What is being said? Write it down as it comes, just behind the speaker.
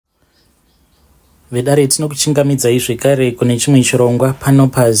Vedare tinokuchingamidzai zvekare kune chimwe chirongwa pano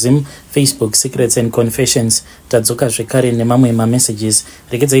paZim Facebook Secrets and Confessions. Tadzoka zvekare nemamwe messages.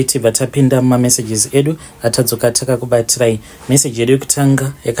 Regedzai tibva tapinda messages edu atadzoka takakubatirai. Message yedu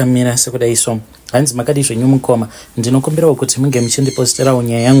yekutanga yakamira sekudai so. Hanzi makadi zvenyu mukoma. Ndinokumbirawo kuti munge muchindiposterawo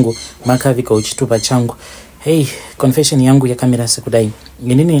nyaya yangu makavika uchitupa changu. Hey, confession yangu yakamira sekudai.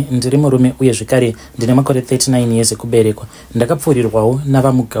 Inini ndiri murume uye zvekare ndine makore 39 years ekuberekwa. Ndakapfuurirwawo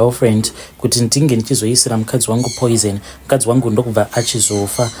navamugirlfriend kuti ndinge ndichizoisira mukadzi wangu poison. Mukadzi wangu ndokubva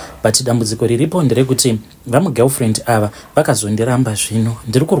achizofa. But dambudziko riripo nderekuti vamugirlfriend ava vakazondiramba zvino.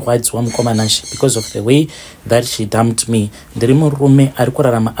 Ndiri kurwadziwa mukomanashi because of the way that she dumped me. Ndiri murume ari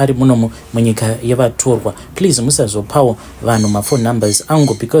kurarama ari munomu munyika yevatorwa. Please musazopawo vanhu mafone numbers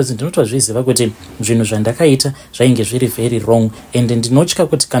angu because ndinotozviziva kuti zvinhu zvandakaita zvainge zviri very wrong and ndinotya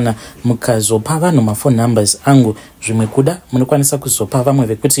kuti kana mukazopa vanhu mafone numbers angu zvimwe kuda munokwanisa kuzopa vamwe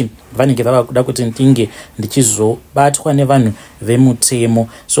vekuti vanenge vava kuda kuti ndinge ndichizobatwa nevanhu vemutemo.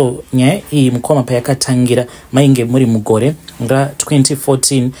 So nyaya iyi mukoma payakatangira mainge muri mugore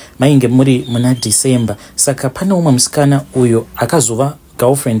ra2014 mainge muri muna December. Saka pane umwe musikana uyo akazova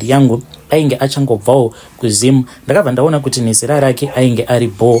girlfriend yangu ainge achangobvawo kuZim. Ndakabva ndaona kuti nezera rake ainge ari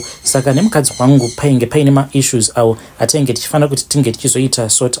bo. Saka nemukadzi wangu painge paine ma-issues awo atainge tichifanira kuti tinge tichizoita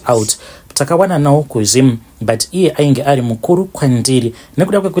sort out. Takawana nawo kuZim, but iye ainge ari mukuru kwandiri.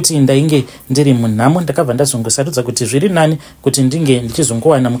 Nekuda kwekuti ndainge ndiri munhamo, ndakabva ndazongosarudza kuti zviri nani kuti ndinge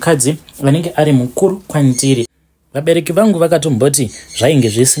ndichizongowana mukadzi anenge ari mukuru kwandiri. Vabereki vangu vakatomboti zvainge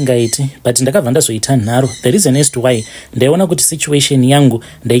zvisingaiti, but ndakabva ndazoita nharo. The reason as to why ndaiona kuti situation yangu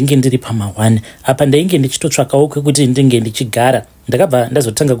ndainge ndiri pama1 apa ndainge ndichitotsvakawo kwekuti ndinge ndichigara. Ndakabva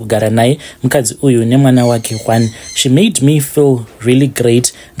ndazotanga kugara naye mukadzi uyu nemwana wake 1. She made me feel really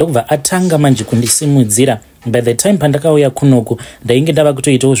great. Ndokubva atanga manje kundisimudzira. By the time pandakauya kunoku ndainge ndava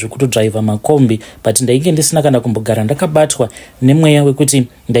kutoitawo zvekutodriva makombi, but ndainge ndisina kana kumbogara ndakabatwa nemweya wekuti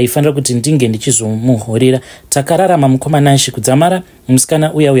ndaifanira kuti ndinge ndichizomuhorera. Takararama mukomanashi kudzamara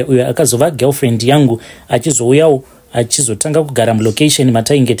musikana uya akazova girlfriend yangu achizouyawo achizotanga kugara mulocation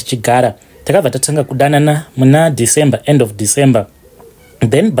matainge tichigara. Takabva tatanga kudanana muna December, end of December.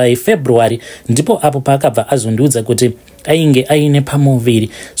 Then by February ndipo apo paakabva azondiudza kuti ainge aine pamuviri.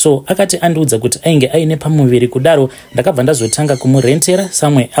 So akati andiudza kuti ainge aine pamuviri kudaro ndakabva ndazotanga kumurentera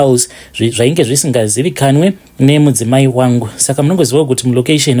somewhere else zvainge zvisingazivikanwe nemudzimai wangu. Saka munongoziva kuti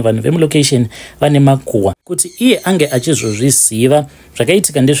mulocation vanhu vemulocation vane makuhwa. Kuti iye ange achizozviziva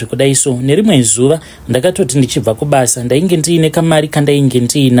zvakaitika ndezvekudai so. Nerimwe zuva ndakatoti ndichibva kubasa ndainge ndiine kamari kandainge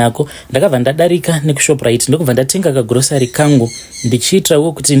ndiinako. Ndakabva ndadarika nekushoprite ndokubva ndatenga kagrocery kangu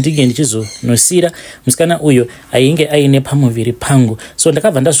ndichiitawo kuti ndinge ndichizonosira musikana uyo ainge aine pamuviri pangu. So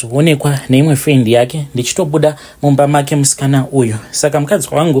ndakabva ndazoonekwa neimwe friend yake ndichitobuda mumba make musikana uyo. Saka mukadzi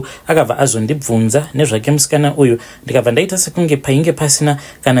wangu akabva azondibvunza nezvake musikana uyo. Ndikabva ndaita sekunge painge pasina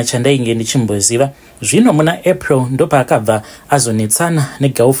kana chandainge ndichimboziva. Zvino muna April ndopa akabva azonetsana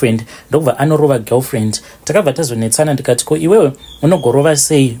negirlfriend ndokubva anorova girlfriend. Takabva tazonetsana ndikati ko iwewe unogorova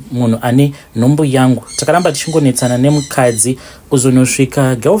sei munhu ane nhumbu yangu. Takaramba tichingonetsana nemukadzi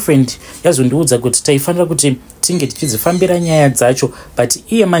kuzonosvika girlfriend yazondiudza kuti taifanira kuti tinge tichidzifambira nyaya dzacho,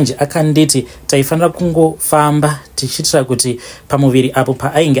 but iye manje akanditi taifanira kungofamba tichitira kuti pamuviri apo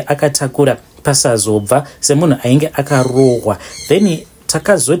paainge akatakura pasazobva semunhu ainge akarohwa. Then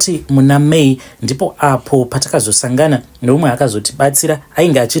takazoti muna May ndipo apo patakazosangana neumwe akazotibatsira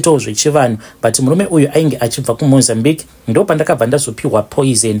ainge achitawo zvechivanhu, but murume uyu ainge achibva kuMozambique. Ndo pandakabva ndazopiwa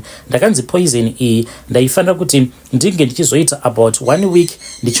poison. Ndakanzi poison iyi ndaifanira kuti ndinge ndichizoita about 1 week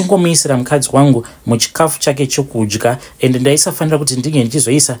ndichingomuisira mukadzi wangu muchikafu chake chokudya, and ndaisafanira kuti ndinge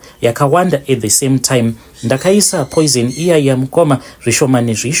ndichizoisa yakawanda at the same time. Ndakaisa poison iya yamukoma zvishoma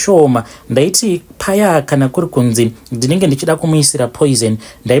nezvishoma. Ndaiti paya kana kuri kunzi ndinenge ndichida kumuisira poison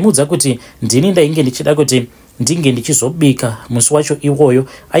ndaimudza kuti ndini ndainge ndichida kuti ndinge ndichizobika musi wacho iwoyo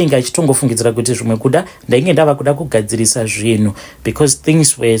ainge achitongofungidzira kuti zvimwe kuda ndainge ndava kuda kugadzirisa zvinhu because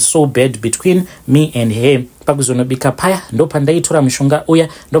things were so bad between me and her. Pakuzonobika paya ndo pandaitora mushonga uya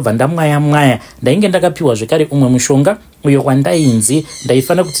ndobva ndamwaya. Ndainge ndakapiwa zvekare umwe mushonga uyo wandainzi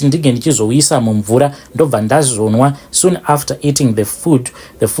ndaifanira kuti ndinge ndichizouisa mumvura ndobva ndazonwa soon after eating the food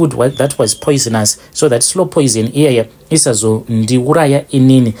that was poisonous, so that slow poison iyaya isazondiuraya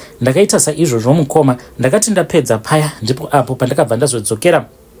inini. Ndakaita saizvozvo mukoma. Ndakati ndapedza paya ndipo apo pandakabva ndazodzokera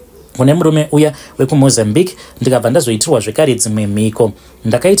kune murume uya wekuMozambique ndikabva ndazoitirwa zvekare dzimwe mhiko.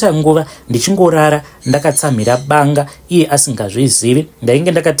 Ndakaita nguva ndichingorara ndakatsamhira banga iye asingazvizivi.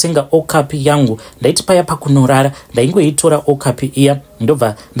 Ndainge ndakatenga okapi yangu ndaiti paya pakunorara ndaingoitora okapi iya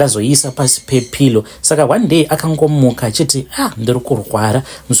ndobva ndazoisa pasi pepilo. Saka one day akangomuka achiti ndiri kurwara,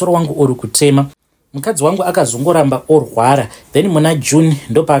 musoro wangu uri kutema. mukadzi wangu akazongoramba orwara, then muna June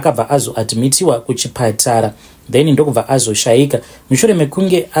ndopa akabva azoadmitiwa kuchipatara, then ndokubva azoshayika. Mushure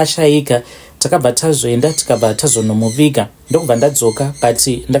mekunge ashayika takabva tazoenda tikabva tazonomuviga, ndokubva ndadzoka, but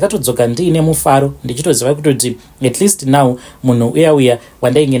ndakatodzoka ndiine mufaro ndichitoziva kutoti at least now munhu uya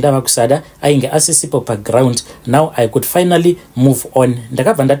wandainge ndava kusada ainge asisipo paground. Now I could finally move on.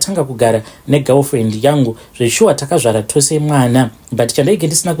 Ndakabva ndatanga kugara negirlfriend yangu, zveshuwa takazvara tose mwana, but chandainge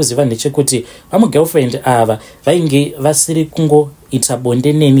ndisina kuziva ndechekuti vamugirlfriend ava vainge vasiri kungoita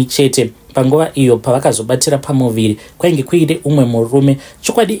bonde neni chete. Panguva iyo pavakazobatira pamuviri kwainge kuine umwe murume.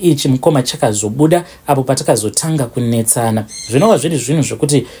 Chokwadi ichi mukoma chakazobuda apo patakazotanga kunetsana. Zvinova zviri zvinhu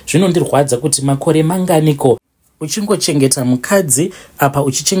zvokuti zvinondirwadza kuti makore manganiko uchingochengeta mukadzi apa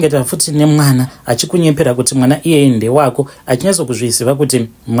uchichengeta futi nemwana, achikunyepera kuti mwana iyeye ndewako, achinyatso kuti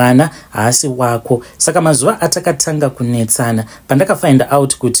mwana haasi wako. Saka mazuva atakatanga kunetsana, pandakafind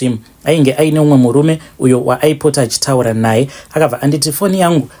out kuti ainge aine umwe murume uyo waaipota achitaura naye, akabva anditi foni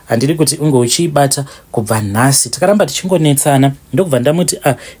yangu handiri kuti unge uchiibata kubva nhasi. Takaramba tichingonetsana, ndokubva ndamuti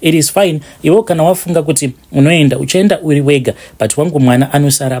it is fine, iwo kana wafunga kuti unoenda uchaenda uri wega, but wangu mwana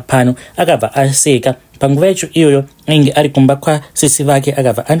anosara pano. Akabva aseka. Panguva yacho iyoyo ainge ari kumba kwasisi vake,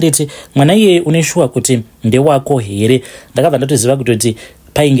 akabva anditi mwana iyeye uneshuwa kuti ndewako here. Ndakabva ndatoziva kutoti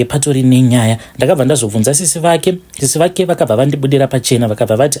painge patori nenyaya. Ndakabva ndazobvunza sisi vake vakabva vandibudira pachena,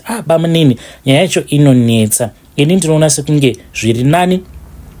 vakabva vati bamunini, nyaya yacho inonetsa. Ini ndinoona sekunge zviri nani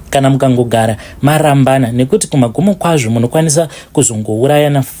kana mukangogara marambana, nekuti kumagumo kwazvo munokwanisa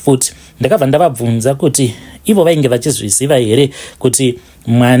kuzongourayana futi. Ndakabva ndavabvunza kuti ivo vainge vachizviziva here kuti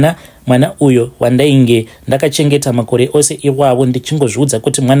mwana uyo wandainge ndakachengeta makore ose iwawo ndichingozviudza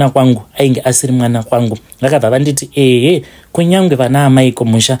kuti mwana wangu ainge asiri mwana wangu. Vakabva vanditi kunyange vana amai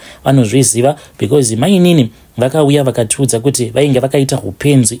kumusha vanozviziva, because mainini vakauya vakatiudza kuti vainge vakaita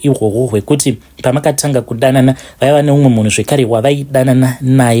upenzi ihwohwo hwekuti pamakatanga kudanana vaiva neumwe munhu zvekare wavaidanana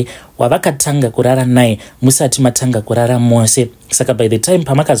naye, wavakatanga kurara naye musati matanga kurara mose. Saka by the time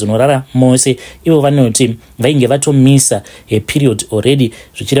pamakazonorara mose, ivo vanoti vainge vatomisa period already,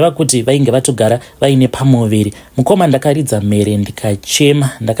 zvichireva kuti vainge vatogara vaine pamuviri. Mukoma ndakaridza mhere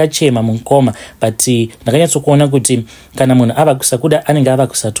ndakachema mukoma, but ndakanyatsokuona kuti kana munhu ava kusakuda anenge ava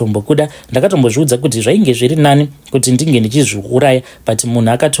kusatombokuda. Ndakatombozviudza kuti zvainge zviri nani kuti ndinge ndichizviuraya, but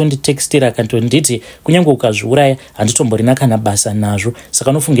munhu akatonditextira akatonditi kunyange ukazviuraya handitomborina kana basa nazvo.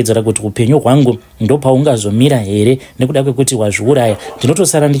 Saka nofungidzira kuti upenyu hwangu ndopaungazomira here, nekuda kwekuti wazviuraya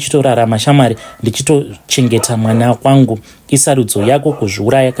ndinotosara ndichitorarama shamwari ndichitochengeta mwana wangu. Isarudzo yako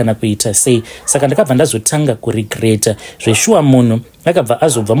kuzviuraya kana kuita sei. Saka ndakabva ndazotanga kuregreta. Zveshuwa munhu akabva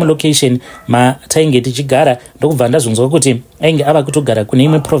azobva mulocation matainge tichigara, ndokubva ndazonzwa kuti ainge ava kutogara kune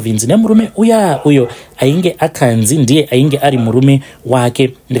imwe province nemurume uyo ainge akanzi ndiye ainge ari murume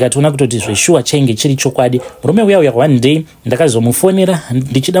wake. Ndikatoona kutoti zveshuwa chainge chiri chokwadi. Murume uya one day ndakazomufonera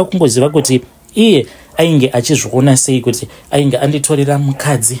ndichida kungoziva kuti iye ainge achizviona sei kuti ainge anditorera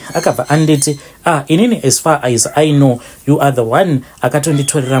mukadzi. Akabva anditi inini as far as I know you are the one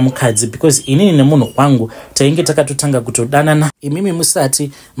akatonditorera mukadzi, because inini nemunhu wangu tainge takatotanga kutodanana imimi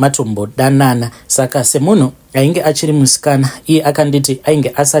musati matombodanana. Saka semunhu ainge achiri musikana, iye akanditi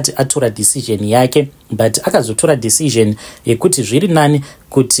ainge asati atora decision yake, but akazotora decision yekuti zviri nani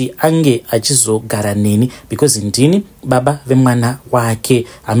kuti ange achizogara neni, because ndini baba vemwana wake.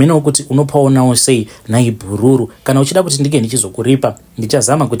 Hamino kuti unopaonawo sei naibhururu, kana uchida kuti ndige ndichizokuripa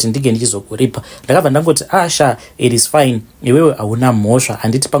ndichazama kuti ndige ndichizokuripa. Ndakabva ndangoti it is fine, iwewe hauna mhosva.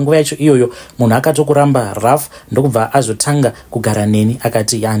 Handiti panguva yacho iyoyo munhu akatokuramba rough, ndokubva azotanga kugara neni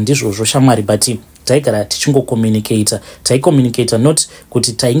akati handizvozvo shamwari, but taigara taicommunicata not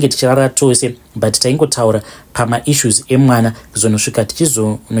kuti tainge tichirara tose, but taingotaura pamaissues emwana kuzonosvika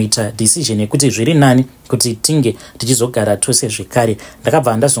tichizonoita decision yekuti zviri nani kuti tinge tichizogara tose zvekare.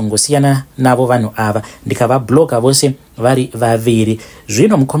 Ndakabva ndazongosiyana navo vanhu ava ndikavabloka vose vari vaviri.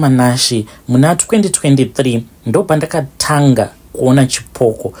 Zvino mukoma nashi muna 2023 ndopandakatanga kuona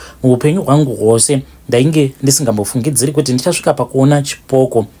chipoko muupenyu hwangu hwose. Ndainge ndisingambofungidziri kuti ndichasvika pakuona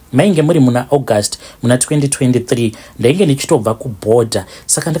chipoko. Mainge muri muna August muna 2023 ndainge ndichitobva kubhodha.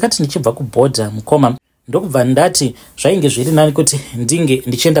 Saka ndakati ndichibva kubhodha mukoma ndokubva ndati zvainge zviri nani kuti ndinge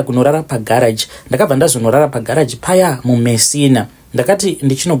ndichienda kunorara pagarage. Ndakabva ndazonorara pagarage paya mumesina. Ndakati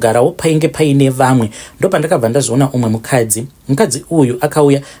ndichinogarawo painge paine vamwe, ndopandakabva ndazoona umwe mukadzi uyu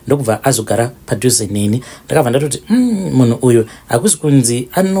akauya ndokubva azogara padhuze neni. Ndakabva ndatoti munhu uyu hakusi kunzi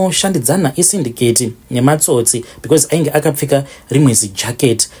anoshandidzana isindicate nematsotsi, because ainge akapfeka rimwe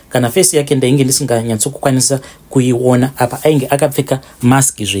zijacket. Kana face yake ndainge ndisinganyatsokukwanisa kuiona, apa ainge akapfeka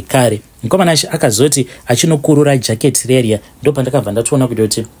mask zvekare. mukomana akazoti achinokurura jaketi reria ndo pandakabva ndatoona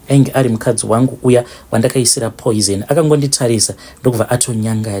kuti ainge ari mukadzi wangu uya wandakaisira poison. Akangonditarisa ndokubva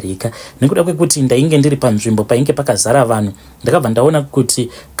atonyangarika nekuda kwekuti ndainge ndiri panzvimbo painge pakazara vanhu. Ndakabva ndaona kuti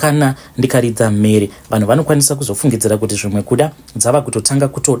kana ndikaridza mhere vanhu vanokwanisa kuzofungidzira kuti zvimwe kuda dzava kutotanga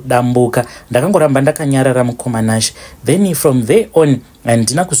kutodambuka. Ndakangoramba ndakanyarara mukomana. Then from there on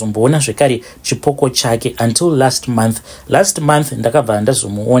handina kuzomboona zvekare chipoko chake until last month ndakabva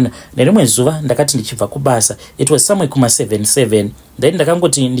ndazomuona. Nerimwe zuva ndakati ndichibva kubasa, it was somewhere kuma 7 then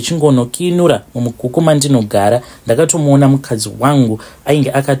ndakangoti ndichingonokinura mumukuku mandinogara ndakatomuona mukadzi wangu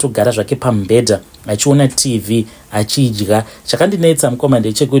ainge akatogara zvake pambedha achiona TV achidya. Chakandinetsa mukoma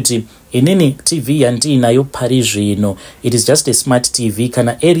ndechekuti inini TV yandiinayo pari zvino it is just a smart TV,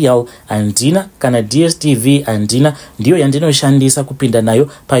 kana aerial handina, kana DSTV handina, ndiyo yandinoshandisa kupinda nayo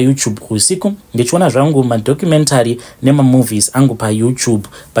paYouTube usiku ndichiona zvangu madocumentary nemamovies angu paYouTube.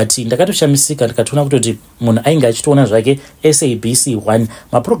 But ndakatoshamisika ndikatoona kuti munhu ainge achitoona zvake SABC1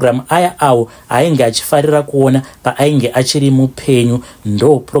 maprogram aya awo ainge achifarira kuona paainge achiri mupenyu,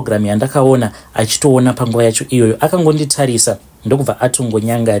 ndo program yandakaona achitoona panguva yacho iyoyo. Akangonditarisa ndokubva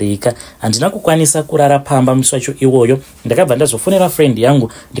atongonyangarika. Handina kukwanisa kurara pamba musi wacho iwoyo. Ndakabva ndazofonera friend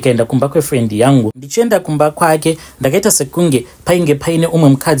yangu ndikaenda kumba kwefriend yangu. Ndichienda kumba kwake ndakaita sekunge painge paine umwe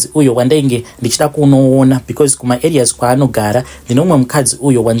mukadzi uyo wandainge ndichida kunoona, because kuma areas kwaanogara ndine umwe mukadzi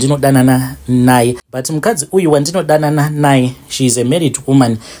uyo wandinodanana naye. But mukadzi uyu wandinodanana naye, she is a married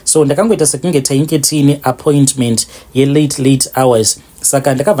woman, so ndakangoita sekunge tainge tiine appointment ye late hours.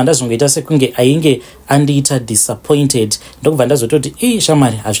 Saka ndakabva ndazongoita sekunge ainge andiita disappointed. Ndokubva ndazototi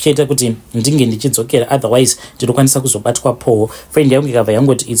shamari hazvichaita kuti ndinge ndichidzokera, otherwise ndinokwanisa kuzobatwa poho. Friend yangu ikabva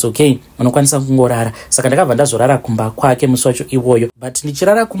yangoti it's okay, unokwanisa kungorara. Saka ndakabva ndazorara kumba kwake musi wacho iwoyo. But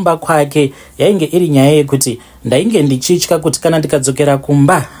ndichirara kumba kwake yainge iri nyaya yekuti ndainge ndichitya kuti kana ndikadzokera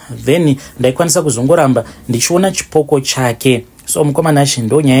kumba then ndaikwanisa kuzongoramba ndichiona chipoko chake. So mukomana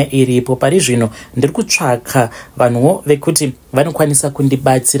ndo nyaya iripo. Pari zvino ndiri kutsvaka vanhuwo vekuti vanokwanisa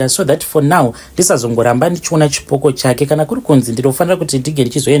kundibatsira so that for now ndisazongoramba ndichiona chipoko chake, kana kuri kunzi ndinofanira kuti ndige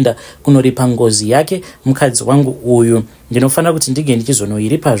ndichizoenda kunoripa ngozi yake mukadzi wangu uyu, ndinofanira kuti ndige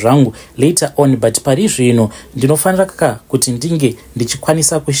ndichizonoiripa zvangu later on. But pari zvino ndinofanira kuti ndinge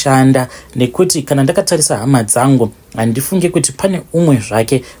ndichikwanisa kushanda, nekuti kana ndakatarisa hama dzangu handifunge kuti pane umwe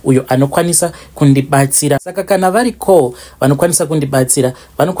zvake uyo anokwanisa kundibatsira. Saka kana variko vanokwanisa kundibatsira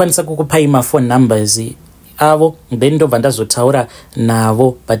vanokwanisa kukupai mafone numbers avo, then ndobva ndazotaura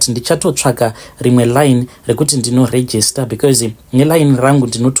navo. But ndichatotsvaka rimwe line rekuti ndinoregister, because neline rangu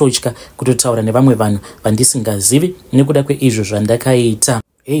ndinototya kutotaura nevamwe vanhu vandisingazivi nekuda kweizvo zvandakaita.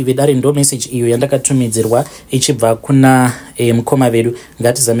 Vedare ndo message iyo yandakatumidzirwa ichibva kuna mukoma vedu.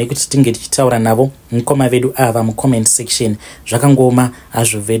 Ngatizamei kuti tinge tichitaura navo mukoma vedu ava mucomment section. Zvakangoma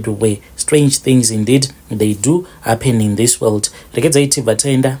hazvo vedu we. Strange things indeed they do happen in this world. Regedzai tibva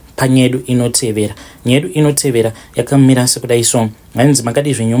taenda panyedu inotevera. Nyedu inotevera yakamira sekudai so. Hanzi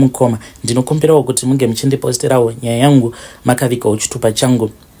makadi zvenyu mukoma, ndinokumbirawo kuti munge muchindiposterawo nyaya yangu makavikawo chitupa changu.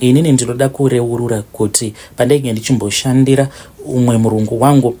 Inini ndinoda kureurura kuti pandainge ndichimboshandira umwe murungu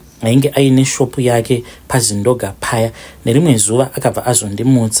wangu ainge aine shopu yake paZindoga paya. Nerimwe zuva akabva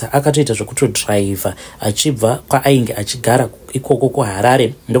azondimutsa akatoita zvekutodriver achibva kwaainge achigara ikoko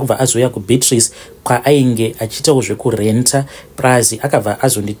kuHarare ndokubva azoya kuBeatrice kwaainge achiitawo zvekurenta prazi. Akabva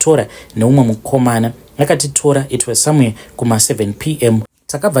azonditora neumwe mukomana, akatitora it was somewhere kuma 7 PM.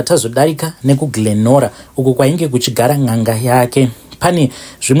 Takabva tazodarika nekuGlenora uku kwainge kuchigara n'anga yake. Pane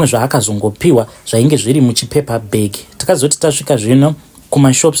zvimwe zvaakazongopiwa zvainge zviri muchipepa bag. Takazoti tasvika zvino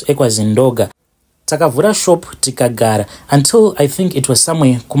kumashops ekwaZindoga takavhura shop tikagara until I think it was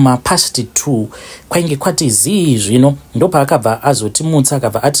somewhere kuma past 2 kwainge kwati zii zvino ndopa akabva azotimutsa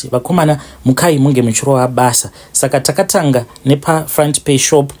akabva ati vakomana mukai munge muchirova basa. Saka takatanga nepa front pay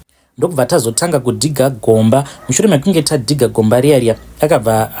shop ndokubva tazotanga kudhiga gomba. Mushure mekunge tadhiga gomba riya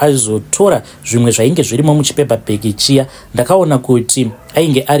akabva azotora zvimwe zvainge zvirimo muchipepa bag chiya. Ndakaona kuti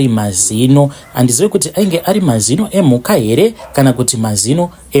ainge ari mazino, handizivi kuti ainge ari mazino emhuka here kana kuti mazino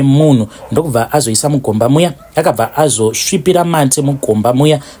emunhu. Ndokubva azoisa mugomba muya, akabva azosvipira mate mugomba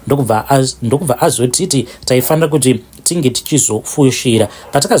muya, ndokubva azotiti taifanira kuti tinge tichizofushira.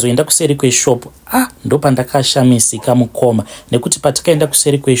 Patakazoenda kuseri kweshop ndopandakashamisika mukoma, nekuti patakaenda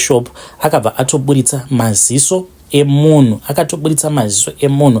kuseri kweshop akabva atoburitsa maziso emunhu, akatoburitsa maziso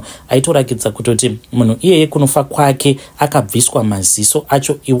emunhu aitorakidza kutoti munhu iyeye kunofa kwake akabviswa maziso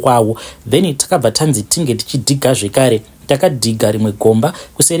acho iwawo. Then takabva tanzi tinge tichidhiga zvekare takadhiga rimwe gomba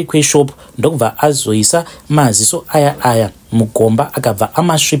kuseri kweshop ndokubva azoisa maziso aya mugomba akabva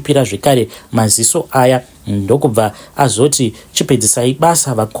amasvipira zvekare maziso aya ndokubva azoti chipedzisai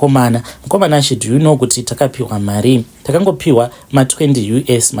basa vakomana. Mukomana achiti do you know kuti takapiwa mari, takangopiwa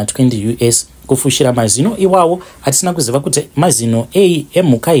ma20 US kufushira mazino iwawo. Hatina kuziva kuti mazino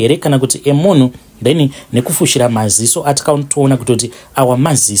emhuka here kana kuti emunhu, then nekufushira maziso atakaona kutoti awa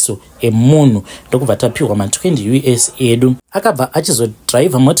maziso emunhu ndokubva tapiwa ma20 US edu. Akabva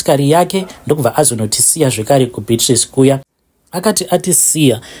achizodrive motikari yake ndokubva azonotisiya zvekare kuBeatrice kuya. Akati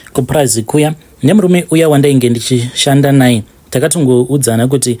atisiya kuPrazi kuya nemurume uya wandainge ndichishanda naye takatongoudzana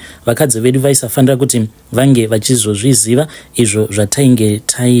kuti vakadzi vedu vaisafanira kuti vange vachizozviziva izvo zvatainge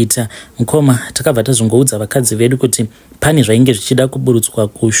taita. Mukoma takabva tazongoudza vakadzi vedu kuti pane zvainge zvichida kuburutswa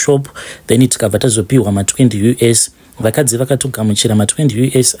kushop, then tikabva tazopiwa ma20 US. Vakadzi vakatogamuchira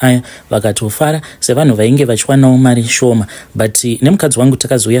ma20 US aya vakatofara sevanhu vainge vachiwanawo mari shoma. But nemukadzi wangu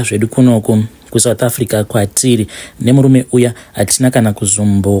takazouya zvedu kunoku kuSouth Africa kwatiri nemurume uya hatina kana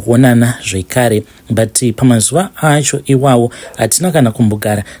kuzomboonana zvekare, but pamazuva acho iwawo hatina kana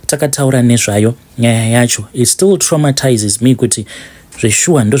kumbogara takataura nezvayo nyaya yacho. It still traumatizes me kuti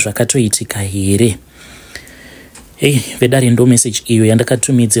zveshuwa ndo zvakatoitika here. Vedare ndo message iyo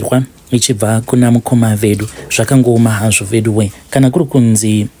yandakatumidzirwa ichibva kuna mukoma vedu. Zvakangooma hazvo vedu we, kana kuri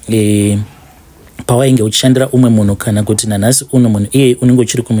kunzi pawainge uchishandira umwe munhu kana kuti nanhasi uno munhu iye unenge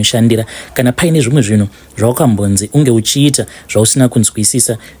uchiri kumushandira, kana paine zvimwe zvinhu zvawakambonzi unge uchiita zvausina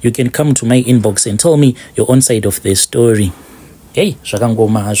kunzwisisa, you can come to my inbox and tell me your own side of the story.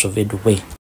 Zvakangooma hazvo vedu we.